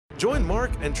Join Mark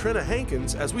and Trina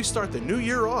Hankins as we start the new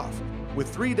year off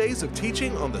with 3 days of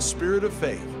teaching on the spirit of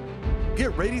faith.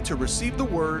 Get ready to receive the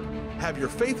Word, have your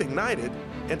faith ignited,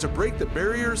 and to break the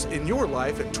barriers in your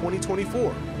life in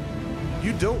 2024.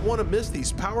 You don't want to miss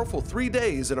these powerful 3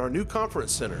 days in our new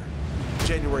conference center,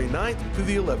 January 9th through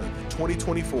the 11th,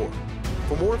 2024.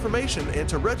 For more information and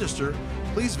to register,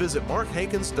 please visit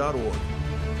markhankins.org.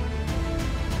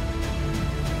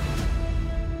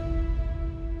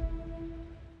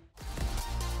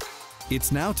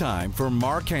 It's now time for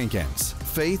Mark Hankins,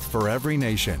 Faith for Every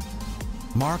Nation.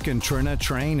 Mark and Trina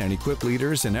train and equip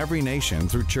leaders in every nation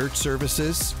through church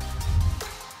services,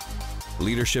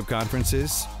 leadership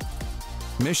conferences,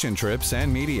 mission trips,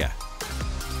 and media.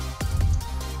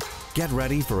 Get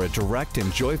ready for a direct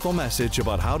and joyful message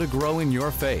about how to grow in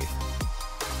your faith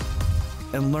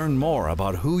and learn more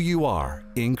about who you are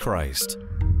in Christ.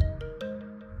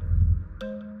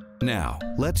 Now,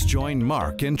 let's join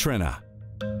Mark and Trina.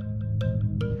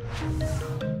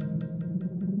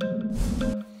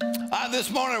 This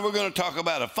morning we're going to talk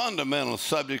about a fundamental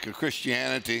subject of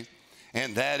Christianity,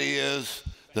 and that is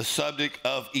the subject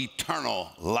of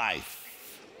eternal life.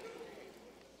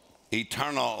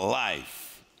 Eternal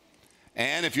life.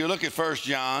 And if you look at 1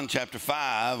 John chapter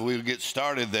 5, we'll get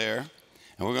started there,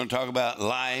 and we're going to talk about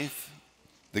life,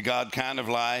 the God kind of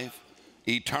life,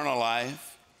 eternal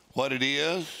life, what it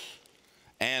is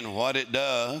and what it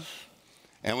does.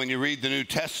 And when you read the New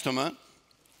Testament,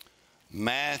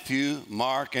 Matthew,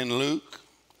 Mark, and Luke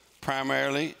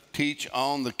primarily teach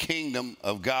on the kingdom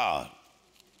of God.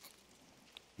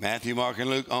 Matthew, Mark, and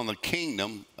Luke on the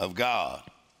kingdom of God.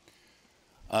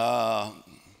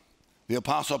 The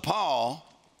Apostle Paul,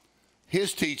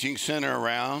 his teachings center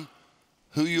around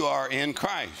who you are in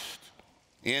Christ,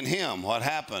 in Him, what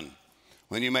happened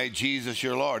when you made Jesus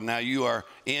your Lord. Now you are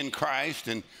in Christ,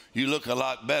 and you look a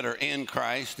lot better in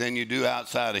Christ than you do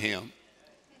outside of Him.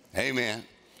 Amen.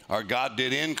 Our God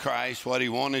did in Christ what He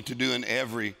wanted to do in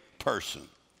every person.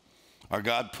 Our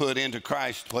God put into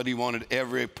Christ what He wanted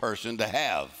every person to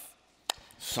have.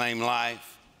 Same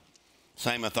life,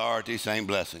 same authority, same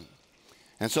blessing.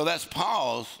 And so that's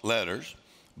Paul's letters.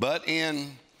 But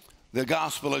in the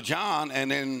Gospel of John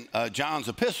and in John's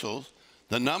epistles,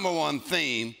 the number one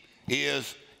theme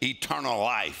is eternal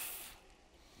life.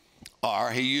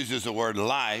 Or he uses the word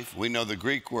life. We know the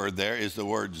Greek word there is the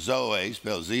word zoe,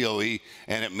 spelled Z-O-E,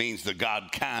 and it means the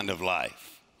God kind of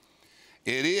life.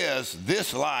 It is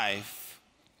this life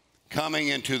coming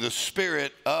into the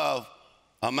spirit of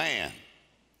a man,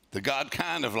 the God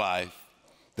kind of life,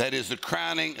 that is the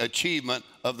crowning achievement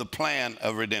of the plan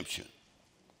of redemption.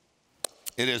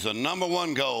 It is a number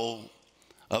one goal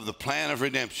of the plan of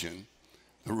redemption.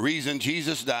 The reason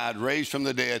Jesus died, raised from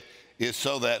the dead, is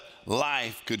so that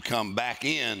life could come back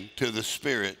into the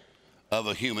spirit of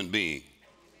a human being.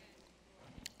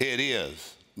 It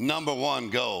is number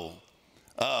one goal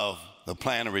of the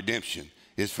plan of redemption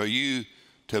is for you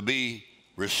to be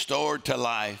restored to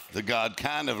life, the God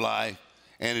kind of life,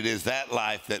 and it is that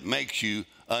life that makes you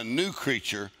a new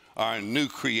creature or a new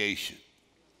creation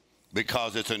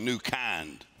because it's a new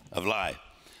kind of life.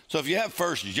 So if you have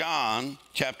 1 John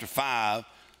chapter 5,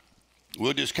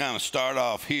 we'll just kind of start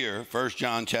off here, 1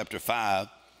 John chapter 5,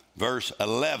 verse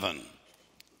 11.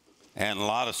 And a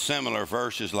lot of similar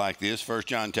verses like this. 1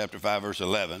 John chapter 5, verse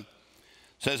 11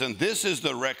 says, "And this is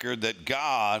the record that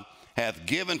God hath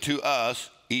given to us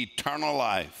eternal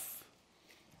life."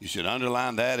 You should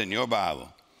underline that in your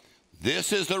Bible.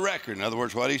 This is the record. In other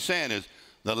words, what he's saying is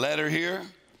the letter here,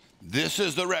 this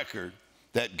is the record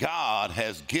that God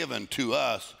has given to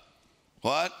us.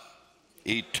 What?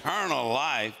 Eternal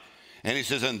life. And he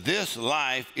says, and this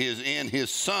life is in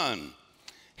his Son.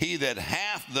 He that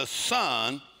hath the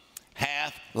Son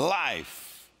hath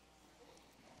life.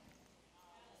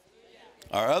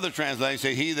 Our other translations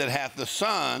say, he that hath the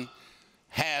Son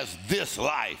has this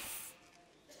life.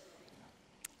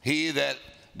 He that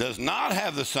does not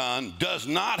have the Son does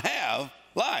not have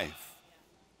life.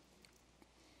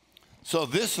 So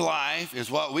this life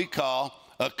is what we call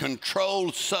a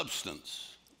controlled substance.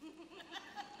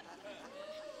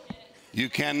 You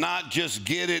cannot just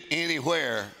get it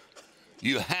anywhere.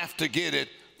 You have to get it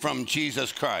from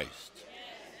Jesus Christ.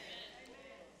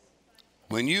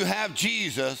 When you have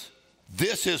Jesus,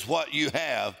 this is what you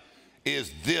have, is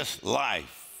this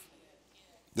life.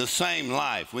 The same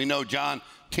life. We know John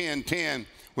 10:10,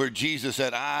 where Jesus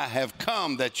said, I have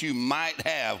come that you might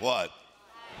have what?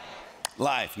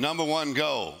 Life. Number one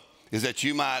goal is that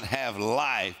you might have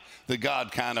life, the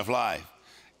God kind of life.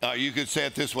 You could say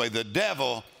it this way, the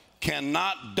devil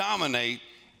cannot dominate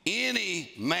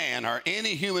any man or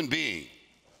any human being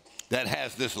that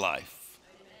has this life.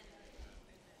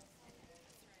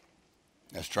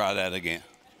 Let's try that again.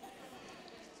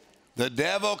 The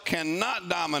devil cannot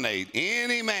dominate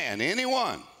any man,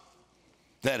 anyone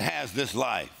that has this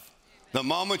life. The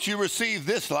moment you receive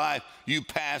this life, you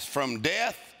pass from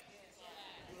death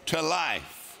to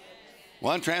life.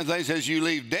 One translation says you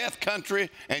leave death country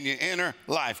and you enter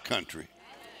life country.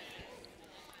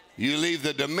 You leave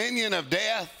the dominion of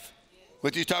death,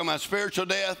 which he's talking about spiritual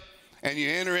death, and you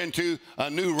enter into a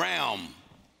new realm,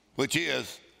 which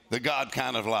is the God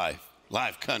kind of life,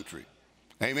 life country.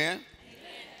 Amen? Amen?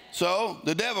 So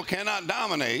the devil cannot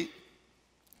dominate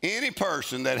any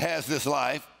person that has this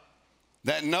life,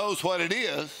 that knows what it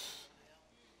is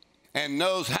and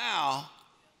knows how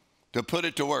to put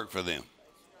it to work for them.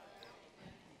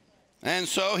 And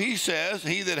so he says,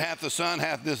 he that hath the Son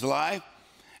hath this life.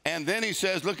 And then he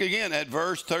says, look again at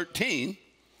verse 13.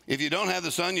 If you don't have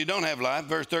the Son, you don't have life.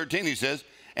 Verse 13 he says,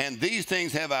 and these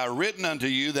things have I written unto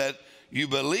you, that you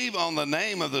believe on the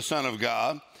name of the Son of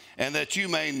God, and that you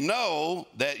may know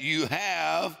that you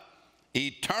have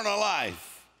eternal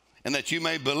life, and that you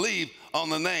may believe on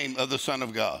the name of the Son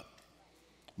of God.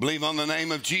 Believe on the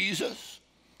name of Jesus.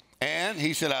 And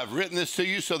he said, I've written this to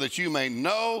you so that you may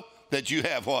know that you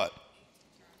have what?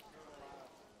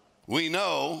 We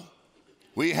know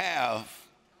we have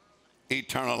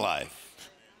eternal life.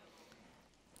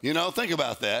 You know, think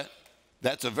about that.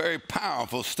 That's a very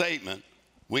powerful statement.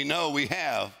 We know we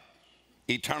have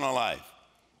eternal life.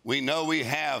 We know we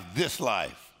have this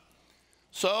life.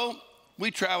 So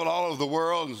we travel all over the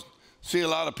world and see a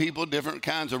lot of people, different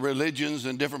kinds of religions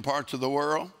in different parts of the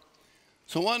world.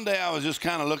 So one day I was just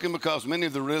kind of looking, because many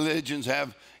of the religions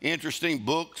have interesting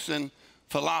books and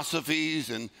philosophies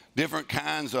and different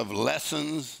kinds of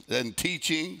lessons and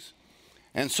teachings.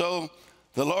 And so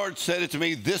the Lord said it to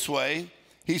me this way.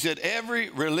 He said, every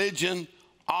religion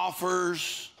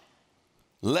offers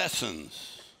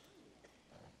lessons.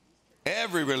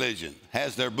 Every religion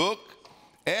has their book.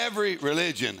 Every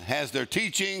religion has their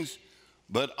teachings,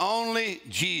 but only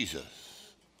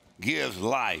Jesus gives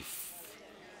life.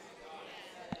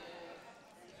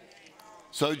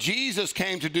 So Jesus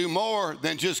came to do more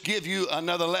than just give you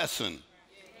another lesson.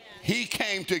 He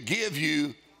came to give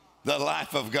you the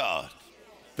life of God,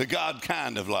 the God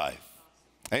kind of life.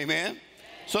 Amen?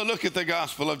 So look at the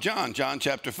Gospel of John, John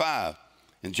chapter 5.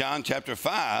 In John chapter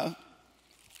 5,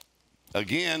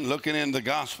 again, looking in the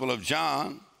Gospel of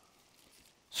John,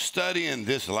 studying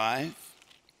this life,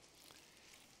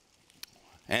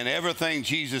 and everything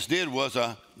Jesus did was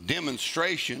a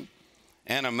demonstration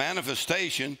and a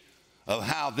manifestation of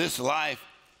how this life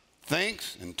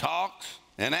thinks and talks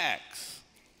and acts.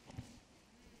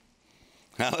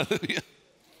 Hallelujah.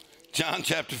 John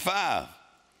chapter 5.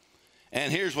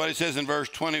 And here's what it says in verse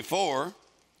 24.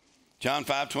 John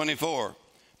 5:24.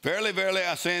 Verily, verily,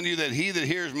 I say unto you that he that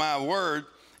hears my word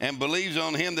and believes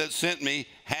on him that sent me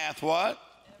hath what?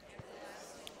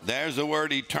 There's the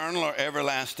word eternal or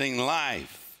everlasting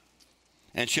life.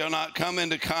 And shall not come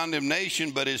into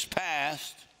condemnation, but is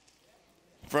passed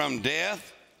from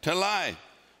death to life.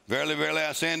 Verily, verily,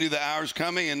 I say unto you, the hour is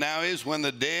coming, and now is, when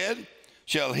the dead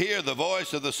shall hear the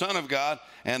voice of the Son of God,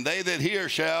 and they that hear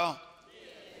shall,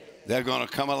 they're going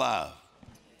to come alive.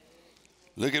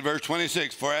 Look at verse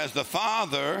 26. For as the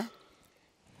Father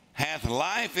hath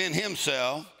life in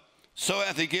himself, so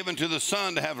hath he given to the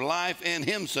Son to have life in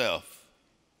himself.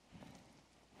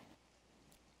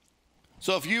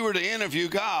 So if you were to interview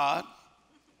God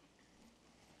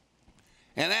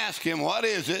and ask him, what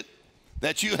is it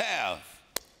that you have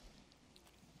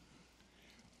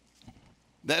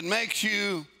that makes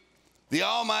you the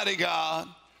Almighty God?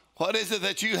 What is it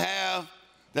that you have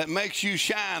that makes you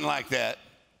shine like that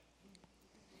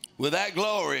with that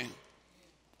glory?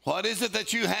 What is it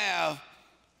that you have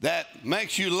that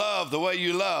makes you love the way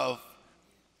you love?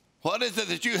 What is it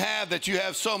that you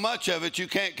have so much of it you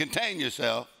can't contain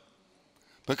yourself?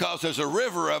 Because there's a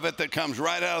river of it that comes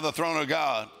right out of the throne of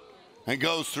God and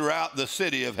goes throughout the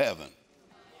city of heaven.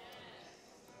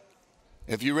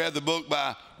 If you read the book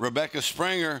by Rebecca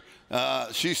Springer,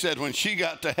 she said when she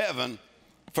got to heaven,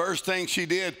 first thing she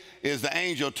did is the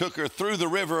angel took her through the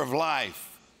river of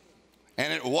life,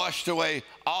 and it washed away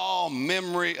all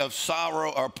memory of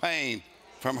sorrow or pain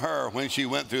from her when she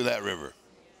went through that river.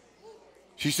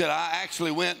 She said, I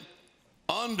actually went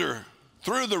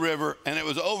through the river, and it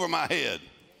was over my head.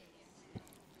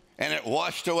 And it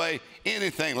washed away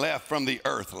anything left from the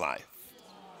earth life.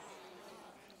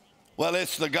 Well,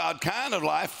 it's the God kind of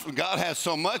life. God has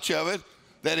so much of it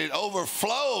that it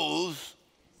overflows.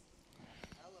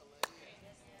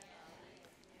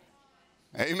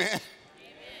 Amen. Amen.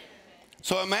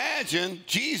 So imagine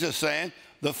Jesus saying,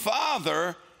 the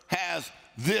Father has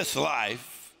this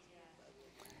life,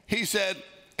 He said,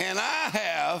 and I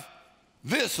have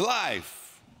this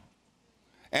life,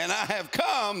 and I have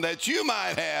come that you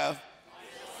might have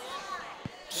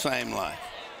same life.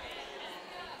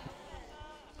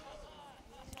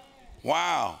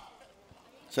 Wow.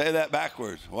 Say that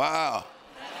backwards. Wow.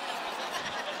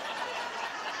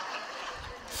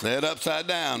 Say it upside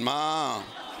down, Mom.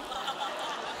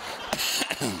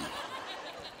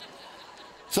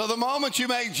 So the moment you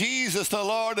make Jesus the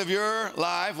Lord of your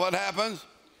life, what happens?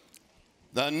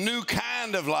 The new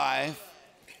kind of life,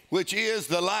 which is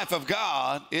the life of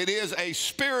God, it is a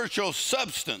spiritual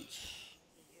substance.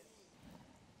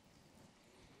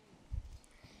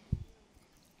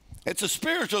 It's a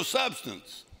spiritual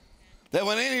substance that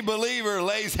when any believer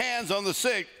lays hands on the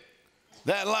sick,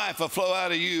 that life will flow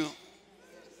out of you.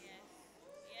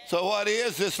 So what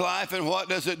is this life and what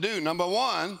does it do? Number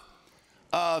one,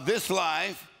 this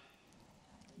life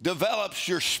develops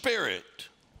your spirit.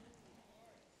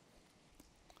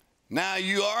 Now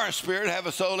you are a spirit, have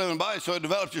a soul, live, and body, so it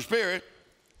develops your spirit.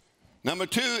 Number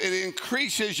two, it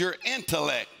increases your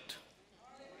intellect.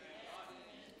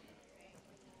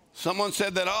 Someone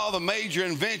said that all the major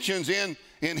inventions in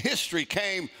history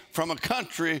came from a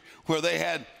country where they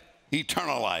had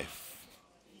eternal life.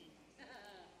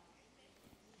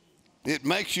 It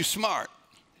makes you smart.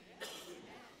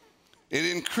 It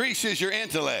increases your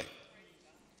intellect.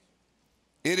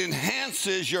 It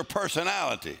enhances your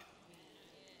personality.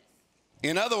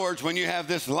 In other words, when you have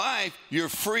this life, you're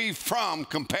free from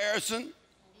comparison,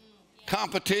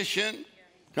 competition.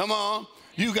 Come on.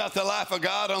 You got the life of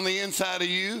God on the inside of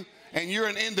you, and you're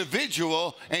an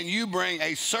individual, and you bring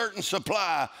a certain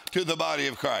supply to the body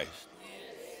of Christ.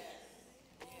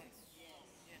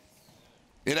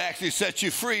 It actually sets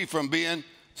you free from being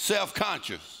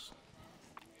self-conscious.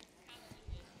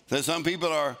 So some people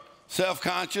are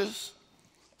self-conscious.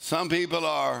 Some people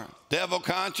are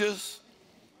devil-conscious.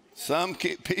 Some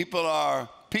people are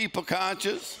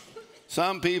people-conscious.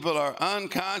 Some people are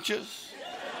unconscious.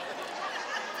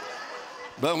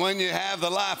 But when you have the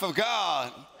life of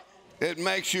God, it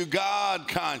makes you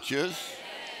God-conscious.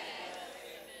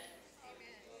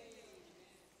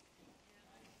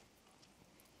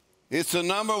 It's the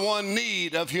number one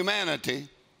need of humanity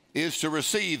is to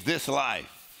receive this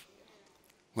life.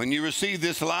 When you receive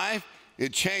this life,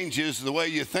 it changes the way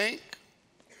you think.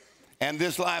 And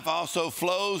this life also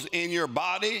flows in your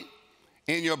body,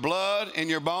 in your blood, in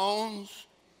your bones.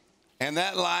 And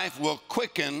that life will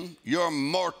quicken your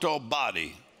mortal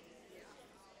body.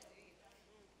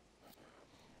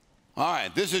 All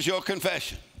right, this is your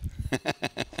confession.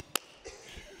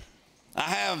 I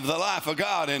have the life of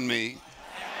God in me.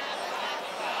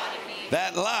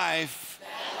 That life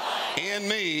in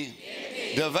me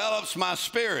develops my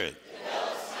spirit,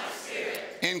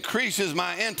 increases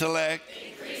my intellect,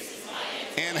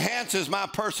 enhances my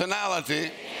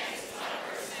personality,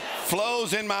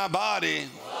 flows in my body,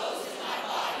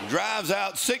 drives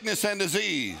out sickness and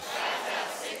disease.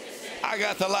 I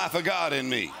got the life of God in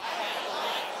me.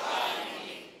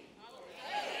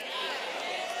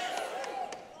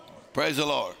 Praise the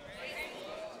Lord.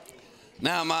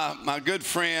 Now, my good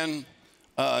friend,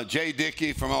 Jay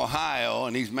Dickey from Ohio,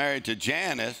 and he's married to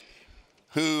Janice,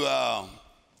 who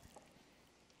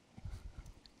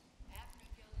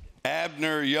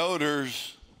Abner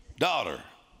Yoder's daughter.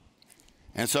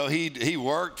 And so he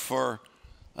worked for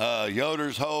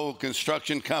Yoder's whole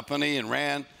construction company and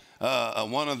ran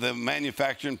one of the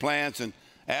manufacturing plants. And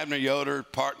Abner Yoder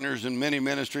partners in many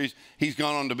ministries. He's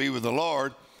gone on to be with the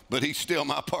Lord, but he's still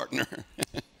my partner.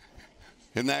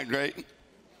 Isn't that great?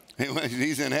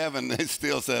 He's in heaven. He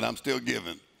still said, I'm still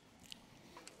giving.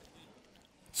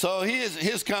 So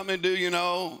his company do,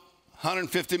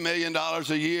 $150 million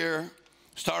a year.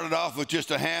 Started off with just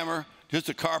a hammer, just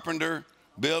a carpenter,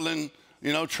 building,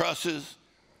 trusses.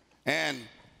 And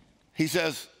he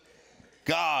says,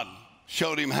 God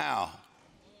showed him how.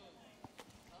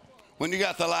 When you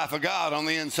got the life of God on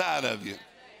the inside of you.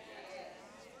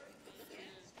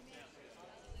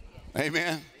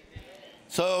 Amen.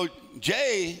 So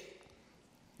Jay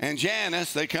and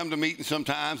Janice, they come to meetings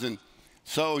sometimes. And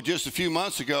so just a few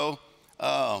months ago,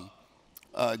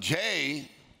 Jay,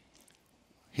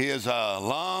 his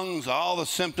lungs, all the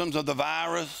symptoms of the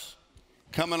virus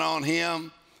coming on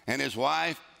him, and his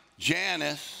wife,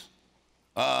 Janice,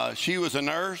 she was a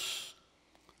nurse.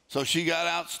 So she got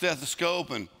out stethoscope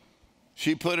and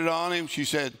she put it on him. She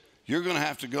said, you're going to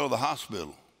have to go to the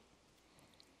hospital.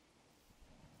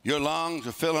 Your lungs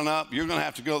are filling up. You're going to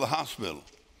have to go to the hospital.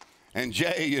 And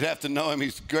Jay, you'd have to know him.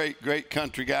 He's a great, great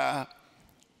country guy.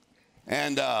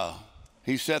 And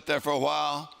he sat there for a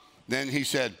while. Then he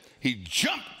said, he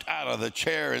jumped out of the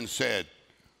chair and said,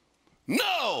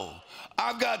 No,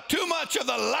 I've got too much of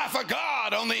the life of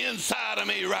God on the inside of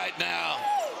me right now.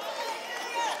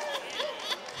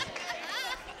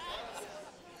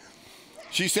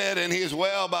 She said, and he is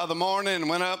well by the morning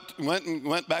and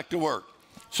went back to work.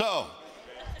 So,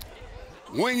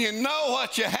 when you know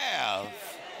what you have,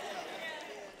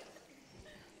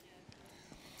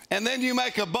 and then you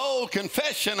make a bold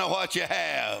confession of what you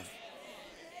have.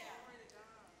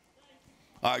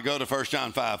 All right, go to 1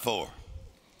 John 5:4.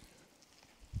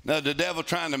 Now, the devil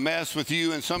trying to mess with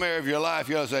you in some area of your life,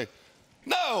 you ought to say,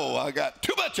 no, I got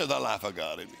too much of the life of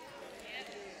God in me.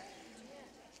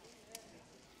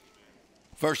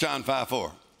 1 John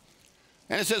 5:4.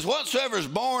 And it says, whatsoever is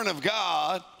born of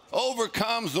God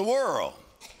overcomes the world.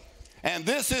 And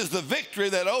this is the victory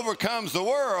that overcomes the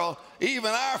world, even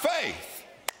our faith.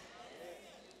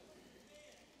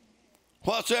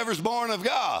 Whatsoever is born of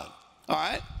God. All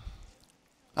right.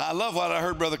 I love what I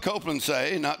heard Brother Copeland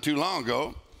say not too long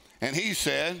ago. And he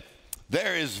said,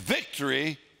 there is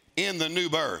victory in the new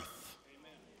birth.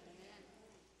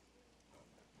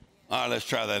 All right, let's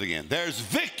try that again. There's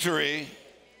victory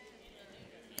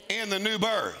in the new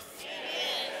birth.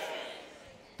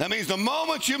 That means the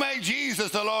moment you make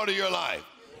Jesus the Lord of your life,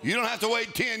 you don't have to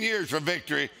wait 10 years for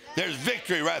victory. There's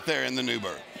victory right there in the new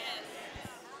birth.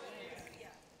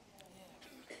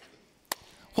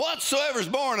 Whatsoever is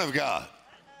born of God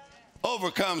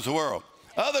overcomes the world.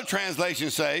 Other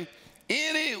translations say,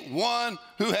 anyone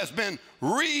who has been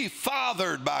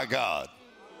refathered by God.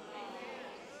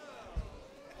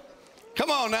 Come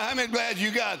on now, how many glad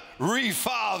you got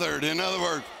refathered? In other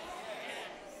words,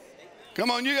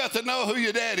 come on, you got to know who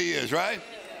your daddy is, right?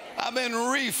 I've been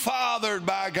refathered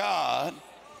by God.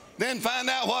 Then find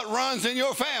out what runs in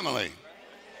your family.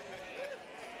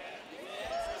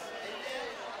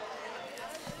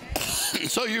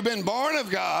 So you've been born of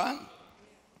God,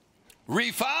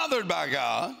 refathered by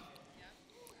God,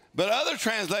 but other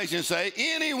translations say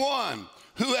anyone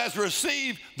who has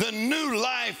received the new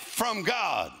life from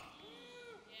God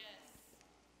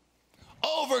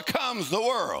overcomes the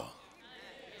world.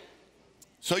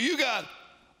 So you got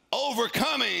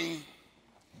overcoming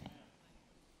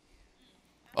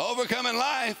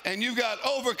life, and you got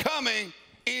overcoming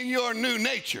in your new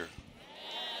nature.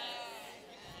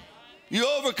 You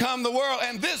overcome the world,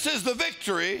 and this is the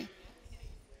victory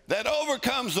that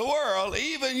overcomes the world,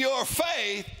 even your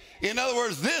faith. In other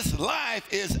words, this life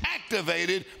is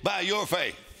activated by your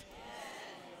faith.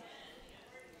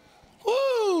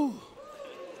 Woo!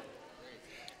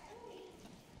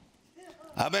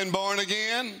 I've been born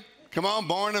again. Come on,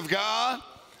 born of God.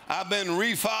 I've been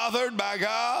refathered by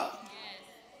God.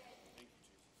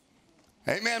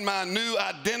 Amen. My new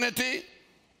identity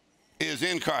is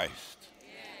in Christ.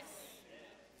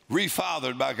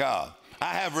 Refathered by God.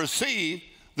 I have received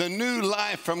the new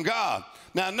life from God.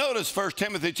 Now notice 1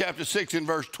 Timothy chapter 6 and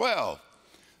verse 12.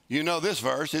 You know this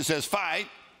verse. It says fight.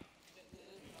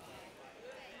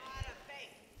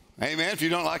 Amen. If you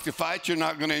don't like to fight, you're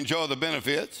not going to enjoy the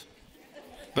benefits.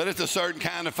 But it's a certain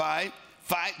kind of fight.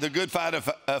 Fight the good fight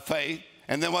of faith.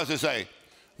 And then what's it say?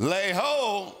 Lay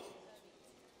hold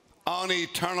on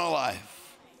eternal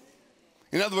life.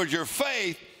 In other words, your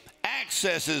faith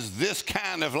accesses this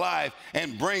kind of life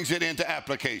and brings it into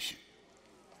application.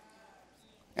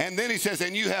 And then he says,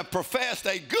 and you have professed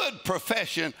a good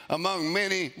profession among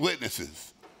many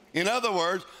witnesses. In other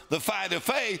words, the fight of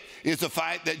faith is a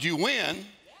fight that you win,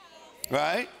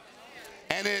 right?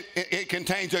 And it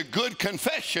contains a good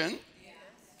confession,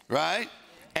 right?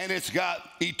 And it's got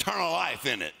eternal life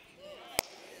in it.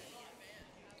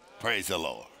 Praise the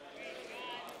Lord.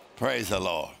 Praise the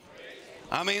Lord.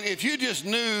 I mean, if you just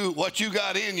knew what you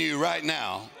got in you right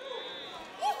now.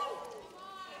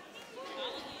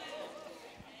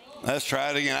 Let's try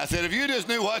it again. I said, if you just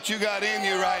knew what you got in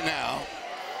you right now,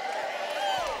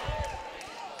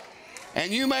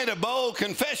 and you made a bold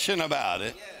confession about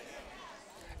it,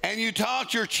 and you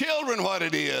taught your children what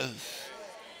it is.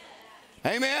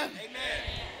 Amen? Amen.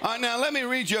 All right, now let me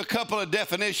read you a couple of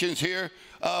definitions here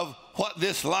of what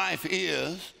this life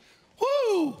is.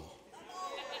 Woo!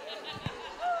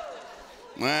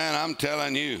 Man, I'm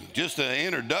telling you, just the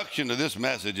introduction to this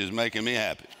message is making me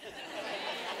happy.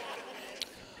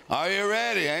 Are you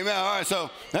ready? Amen. All right, so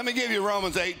let me give you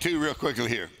Romans 8:2 real quickly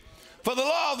here. For the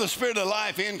law of the Spirit of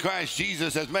life in Christ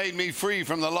Jesus has made me free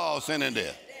from the law of sin and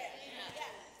death.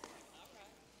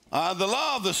 The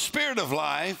law of the Spirit of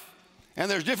life,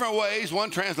 and there's different ways. One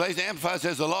translation, Amplified,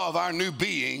 says the law of our new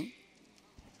being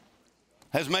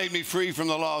has made me free from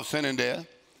the law of sin and death.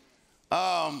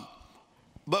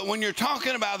 But when you're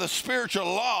talking about the spiritual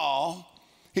law,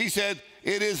 he said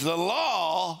it is the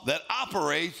law that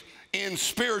operates in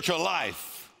spiritual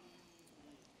life.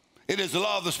 It is the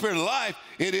law of the Spirit of life.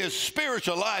 It is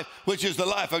spiritual life, which is the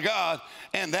life of God,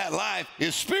 and that life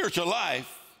is spiritual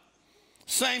life.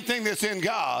 Same thing that's in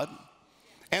God.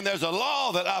 And there's a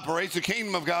law that operates. The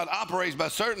kingdom of God operates by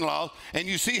certain laws, and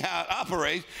you see how it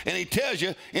operates, and he tells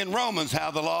you in Romans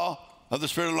how the law of the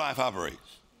Spirit of life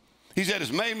operates. He said,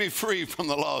 it's made me free from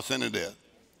the law of sin and death.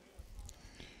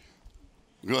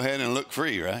 Go ahead and look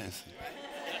free, right?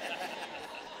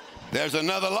 There's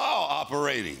another law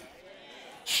operating,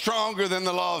 stronger than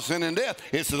the law of sin and death.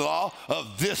 It's the law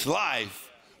of this life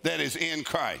that is in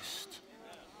Christ.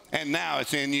 And now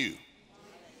it's in you.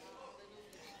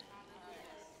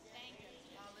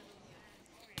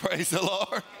 Praise the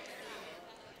Lord.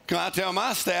 Can I tell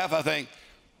my staff, I think,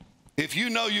 if you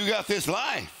know you got this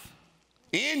life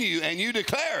in you and you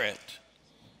declare it,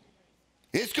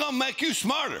 it's going to make you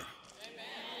smarter.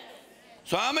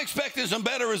 So I'm expecting some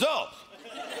better results.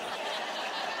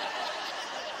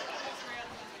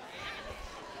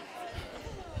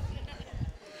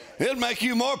 It'll make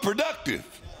you more productive.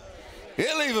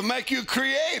 It'll even make you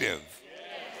creative,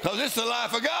 because it's the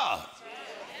life of God.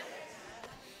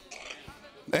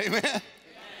 Amen.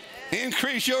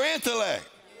 Increase your intellect.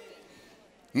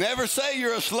 Never say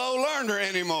you're a slow learner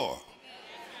anymore.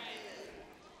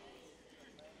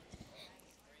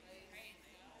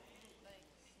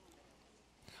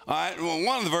 All right, well,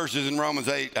 one of the verses in Romans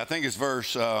 8, I think it's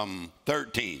verse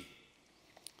 13.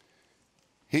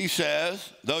 He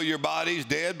says, though your body's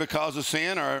dead because of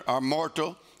sin or are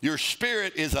mortal, your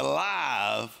spirit is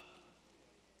alive.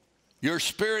 Your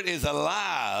spirit is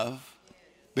alive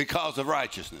because of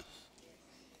righteousness.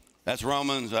 That's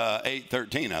Romans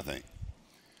 8:13, I think.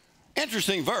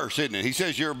 Interesting verse, isn't it? He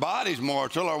says your body's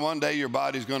mortal, or one day your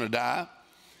body's going to die.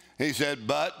 He said,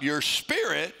 but your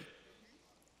spirit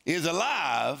is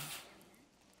alive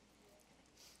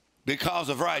because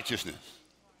of righteousness.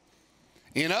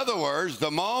 In other words,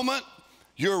 the moment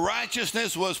your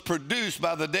righteousness was produced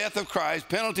by the death of Christ,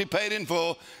 penalty paid in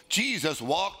full, Jesus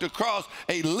walked across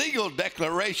a legal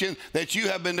declaration that you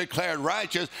have been declared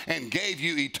righteous and gave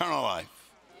you eternal life.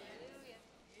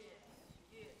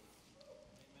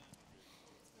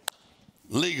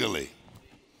 Legally.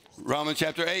 Romans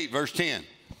chapter 8, verse 10.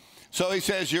 So he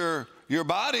says your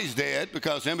body's dead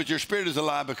because of sin, but your spirit is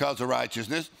alive because of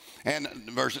righteousness. And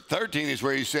verse 13 is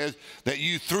where he says that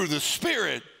you through the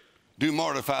Spirit do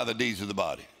mortify the deeds of the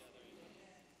body.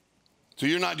 So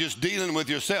you're not just dealing with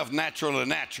yourself natural to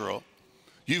natural.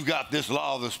 You've got this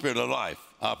law of the Spirit of life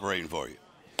operating for you.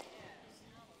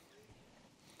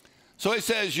 So it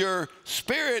says your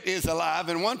spirit is alive,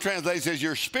 and one translation says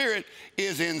your spirit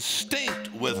is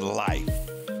instinct with life.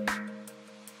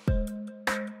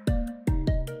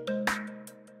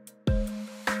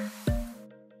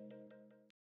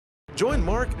 Join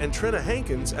Mark and Trina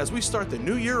Hankins as we start the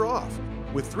new year off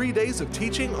with 3 days of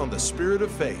teaching on the Spirit of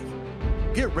faith.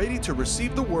 Get ready to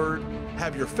receive the Word,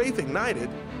 have your faith ignited,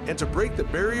 and to break the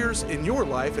barriers in your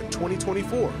life in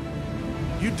 2024.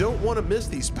 You don't want to miss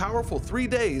these powerful 3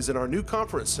 days in our new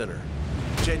conference center,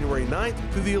 January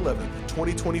 9th through the 11th,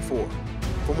 2024.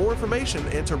 For more information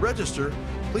and to register,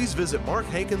 please visit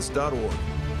markhankins.org.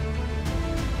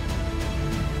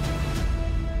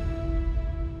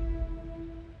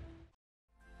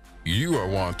 You are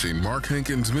watching Mark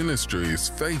Hankins Ministries,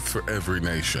 Faith for Every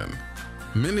Nation.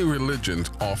 Many religions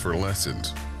offer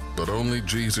lessons, but only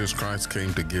Jesus Christ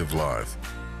came to give life.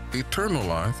 Eternal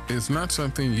life is not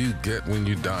something you get when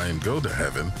you die and go to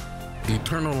heaven.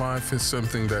 Eternal life is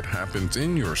something that happens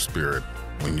in your spirit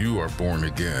when you are born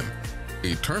again.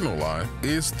 Eternal life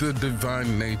is the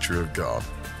divine nature of God.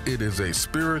 It is a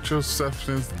spiritual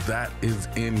substance that is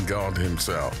in God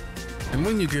Himself. And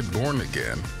when you get born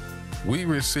again, we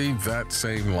receive that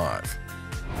same life.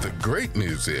 The great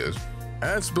news is,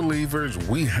 as believers,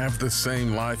 we have the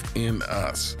same life in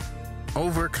us.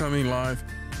 Overcoming life,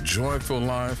 joyful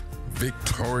life,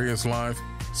 victorious life,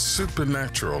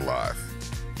 supernatural life.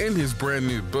 In his brand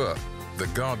new book, The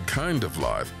God Kind of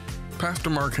Life,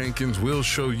 Pastor Mark Hankins will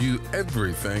show you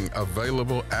everything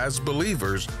available as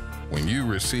believers when you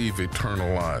receive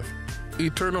eternal life.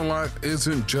 Eternal life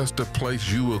isn't just a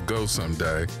place you will go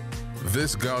someday.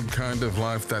 This God kind of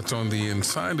life that's on the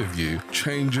inside of you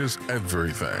changes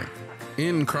everything.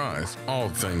 In Christ, all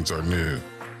things are new.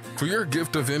 For your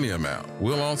gift of any amount,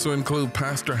 we'll also include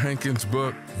Pastor Hankins'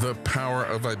 book, The Power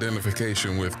of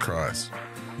Identification with Christ.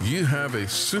 You have a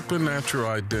supernatural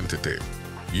identity.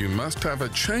 You must have a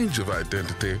change of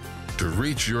identity to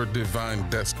reach your divine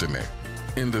destiny.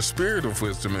 In the spirit of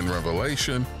wisdom and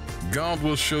revelation, God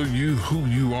will show you who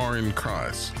you are in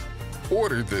Christ.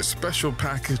 Order this special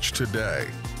package today.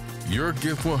 Your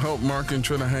gift will help Mark and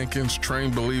Trina Hankins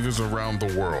train believers around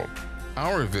the world.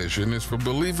 Our vision is for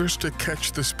believers to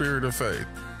catch the spirit of faith,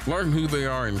 learn who they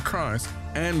are in Christ,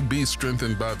 and be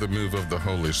strengthened by the move of the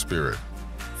Holy Spirit.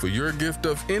 For your gift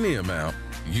of any amount,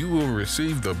 you will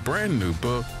receive the brand new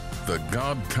book, The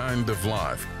God Kind of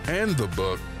Life, and the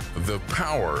book, The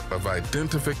Power of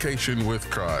Identification with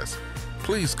Christ.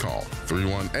 Please call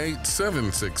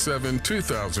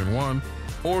 318-767-2001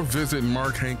 or visit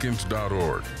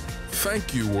markhankins.org.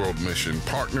 Thank you, World Mission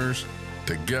Partners.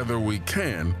 Together we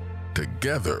can,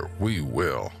 together we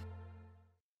will.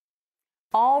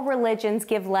 All religions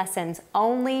give lessons.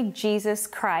 Only Jesus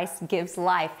Christ gives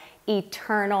life,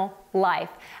 eternal life.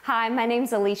 Hi, my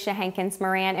name's Alicia Hankins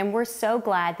Moran, and we're so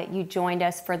glad that you joined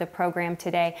us for the program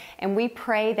today. And we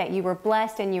pray that you were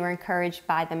blessed and you were encouraged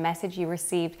by the message you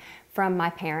received from my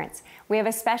parents. We have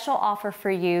a special offer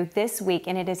for you this week,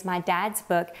 and it is my dad's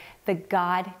book, The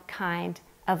God Kind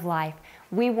of Life.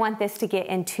 We want this to get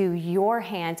into your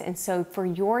hands, and so for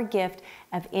your gift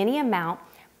of any amount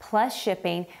plus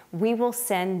shipping, we will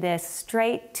send this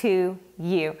straight to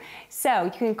you. So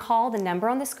you can call the number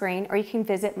on the screen, or you can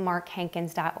visit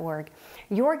markhankins.org.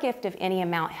 Your gift of any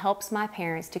amount helps my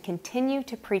parents to continue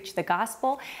to preach the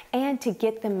gospel and to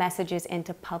get the messages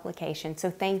into publication. So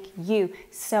thank you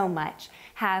so much.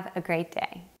 Have a great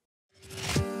day.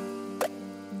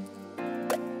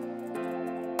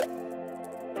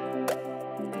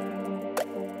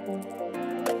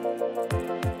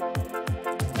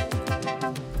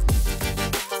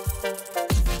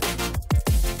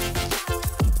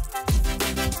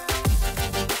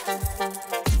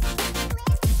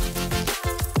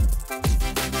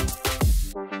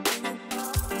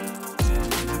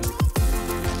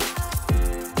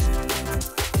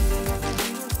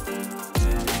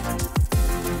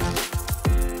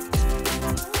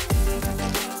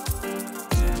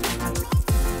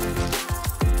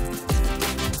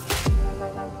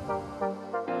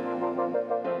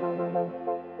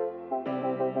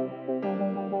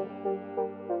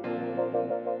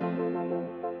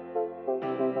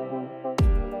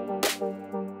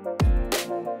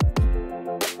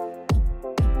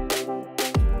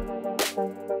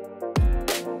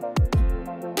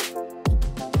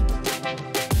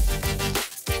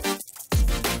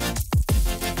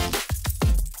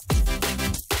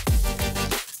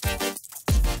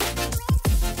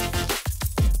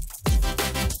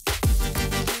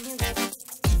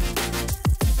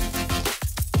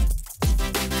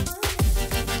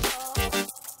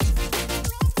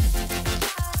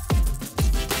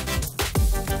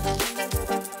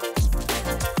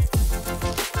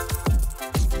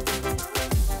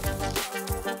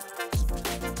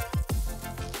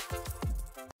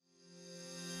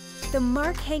 The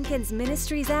Mark Hankins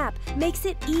Ministries app makes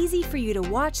it easy for you to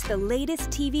watch the latest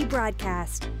TV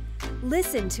broadcast.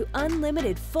 Listen to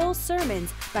unlimited full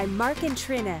sermons by Mark and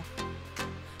Trina.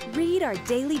 Read our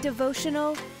daily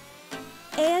devotional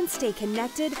and stay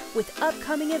connected with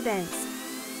upcoming events.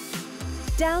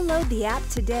 Download the app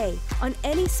today on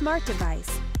any smart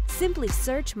device. Simply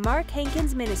search Mark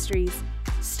Hankins Ministries.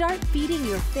 Start feeding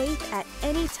your faith at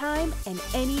any time and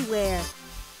anywhere.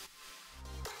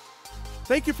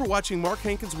 Thank you for watching Mark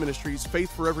Hankins Ministries,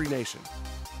 Faith for Every Nation.